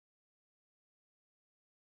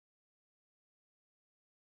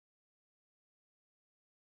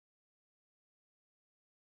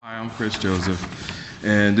Hi, I'm Chris Joseph,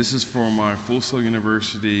 and this is for my Full Sail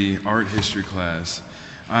University Art History class.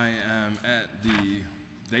 I am at the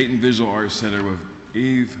Dayton Visual Arts Center with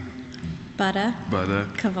Eva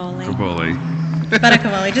Buttacavoli.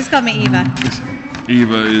 Buttacavoli. Just call me Eva.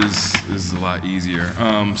 Eva is a lot easier.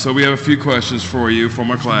 So we have a few questions for you for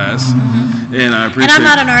my class, and I appreciate. And I'm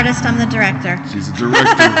not an artist; I'm the director. She's the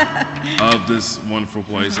director of this wonderful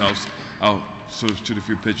place. I'll sort of shoot a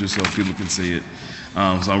few pictures so people can see it.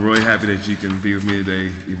 So I'm really happy that you can be with me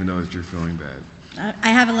today, even though that you're feeling bad. I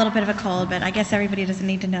have a little bit of a cold, but I guess everybody doesn't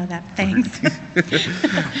need to know that. Thanks.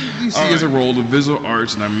 You see as a role of visual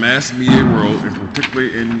arts in our mass media world, and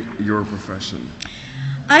particularly in your profession?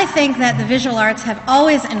 I think that the visual arts have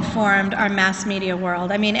always informed our mass media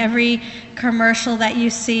world. I mean, every commercial that you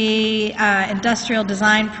see, industrial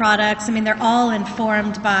design products, I mean, they're all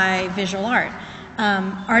informed by visual art.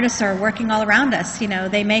 Artists are working all around us. You know,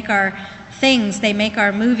 they make our things, they make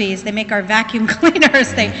our movies, they make our vacuum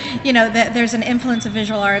cleaners. There's an influence of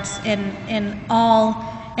visual arts in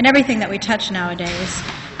everything that we touch nowadays.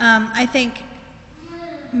 I think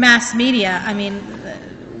mass media, I mean,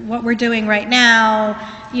 what we're doing right now,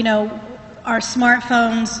 you know, our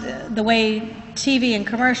smartphones, the way TV and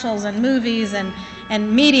commercials and movies and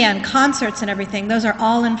media and concerts and everything, those are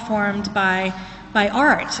all informed by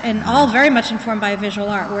art, and all very much informed by visual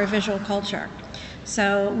art. We're a visual culture.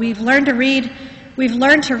 So we've learned to read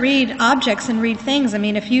objects and read things. I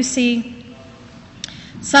mean, if you see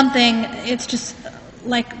something, it's just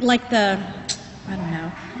like the, I don't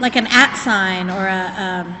know, like an @ sign or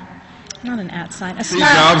not an @ sign. Steve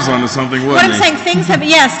Jobs onto something, wasn't he? What I'm saying, things have,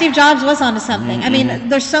 yeah, Steve Jobs was onto something. I mean,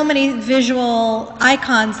 there's so many visual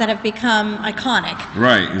icons that have become iconic.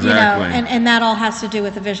 Right, exactly. You know, and that all has to do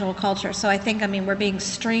with the visual culture. So I think, I mean, we're being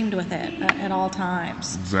streamed with it at all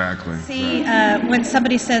times. Exactly. See, when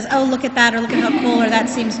somebody says, oh, look at that, or look at how cool, or that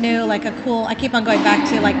seems new, like a cool, I keep on going back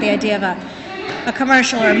to like the idea of a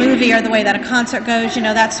commercial or a movie, or the way that a concert goes, you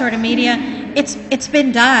know, that sort of media. It's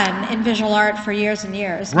been done in visual art for years and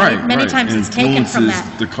years. Many times it's taken from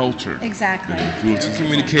that. The culture. Exactly. It influences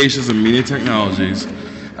communications and media technologies.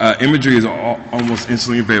 Imagery is almost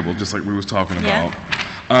instantly available, just like we was talking about.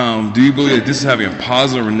 Yeah. Do you believe that this is having a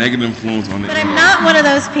positive or negative influence on the But I'm not one of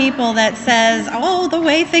those people that says, oh, the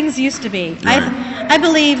way things used to be. Right. I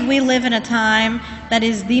believe we live in a time that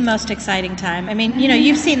is the most exciting time. I mean, you know,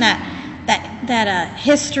 you've seen that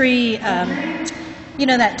history, you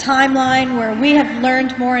know, that timeline where we have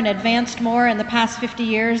learned more and advanced more in the past 50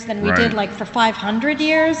 years than we did like for 500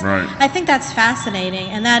 years. Right. I think that's fascinating,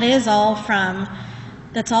 and that's all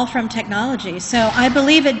from technology. So I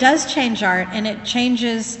believe it does change art, and it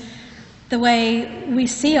changes the way we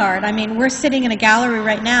see art. I mean, we're sitting in a gallery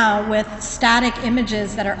right now with static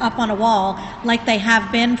images that are up on a wall like they have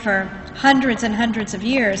been for hundreds and hundreds of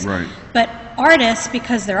years. Right. But artists,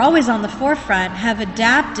 because they're always on the forefront, have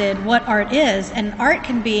adapted what art is, and art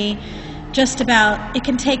can be just about, it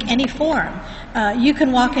can take any form. You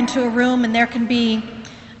can walk into a room and there can be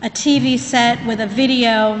a TV set with a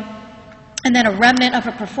video and then a remnant of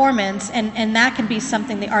a performance, and that can be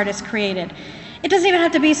something the artist created. It doesn't even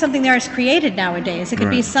have to be something the artist created nowadays. It could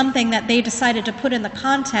be something that they decided to put in the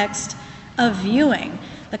context of viewing,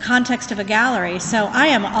 the context of a gallery. So I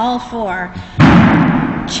am all for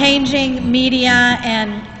changing media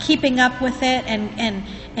and keeping up with it, and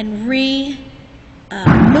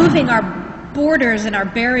moving our borders and our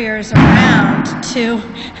barriers around to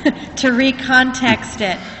recontext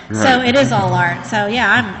it. Right. So it is all art. So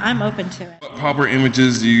yeah, I'm open to it. What popular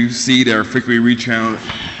images do you see that are frequently rechanneled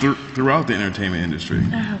throughout the entertainment industry?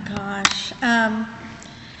 Oh gosh.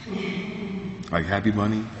 Like Happy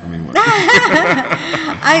Bunny? I mean, what?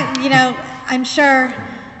 I'm sure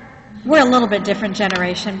we're a little bit different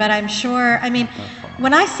generation, but I'm sure, I mean,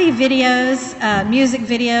 when I see videos, music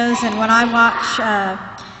videos, and when I watch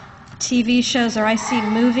TV shows or I see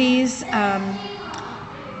movies,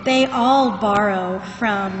 they all borrow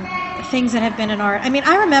from things that have been in art. I mean,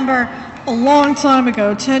 I remember a long time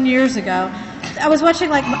ago, 10 years ago, I was watching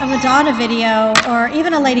like a Madonna video or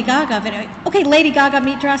even a Lady Gaga video. Okay, Lady Gaga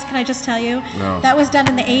meat dress, can I just tell you? No. That was done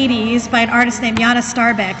in the 80s by an artist named Jana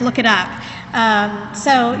Starbeck. Look it up.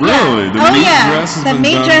 Really? Yeah. The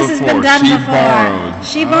meat dress has been done before.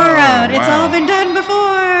 She borrowed. Wow. It's all been done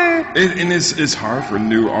before. And it's hard for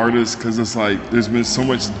new artists because it's like there's been so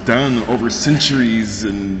much done over centuries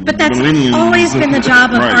and But that's millenniums. always been the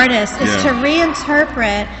job of artists, is to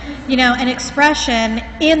reinterpret, you know, an expression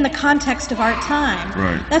in the context of our time.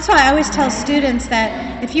 Right. That's why I always tell students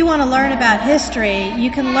that if you want to learn about history,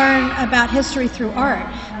 you can learn about history through art,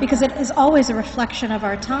 because it is always a reflection of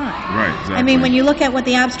our time. Right, exactly. I mean, when you look at what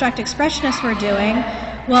the abstract expressionists were doing,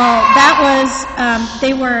 Well, that was,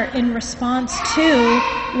 they were in response to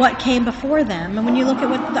what came before them. And when you look at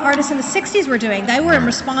what the artists in the 60s were doing, they were in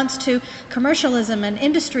response to commercialism and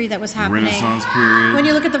industry that was happening. Renaissance period. When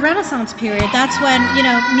you look at the Renaissance period, that's when, you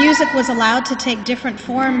know, music was allowed to take different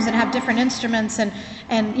forms and have different instruments,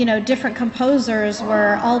 and you know, different composers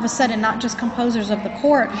were all of a sudden not just composers of the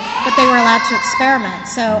court, but they were allowed to experiment.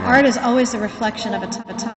 So art is always a reflection of a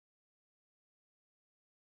time.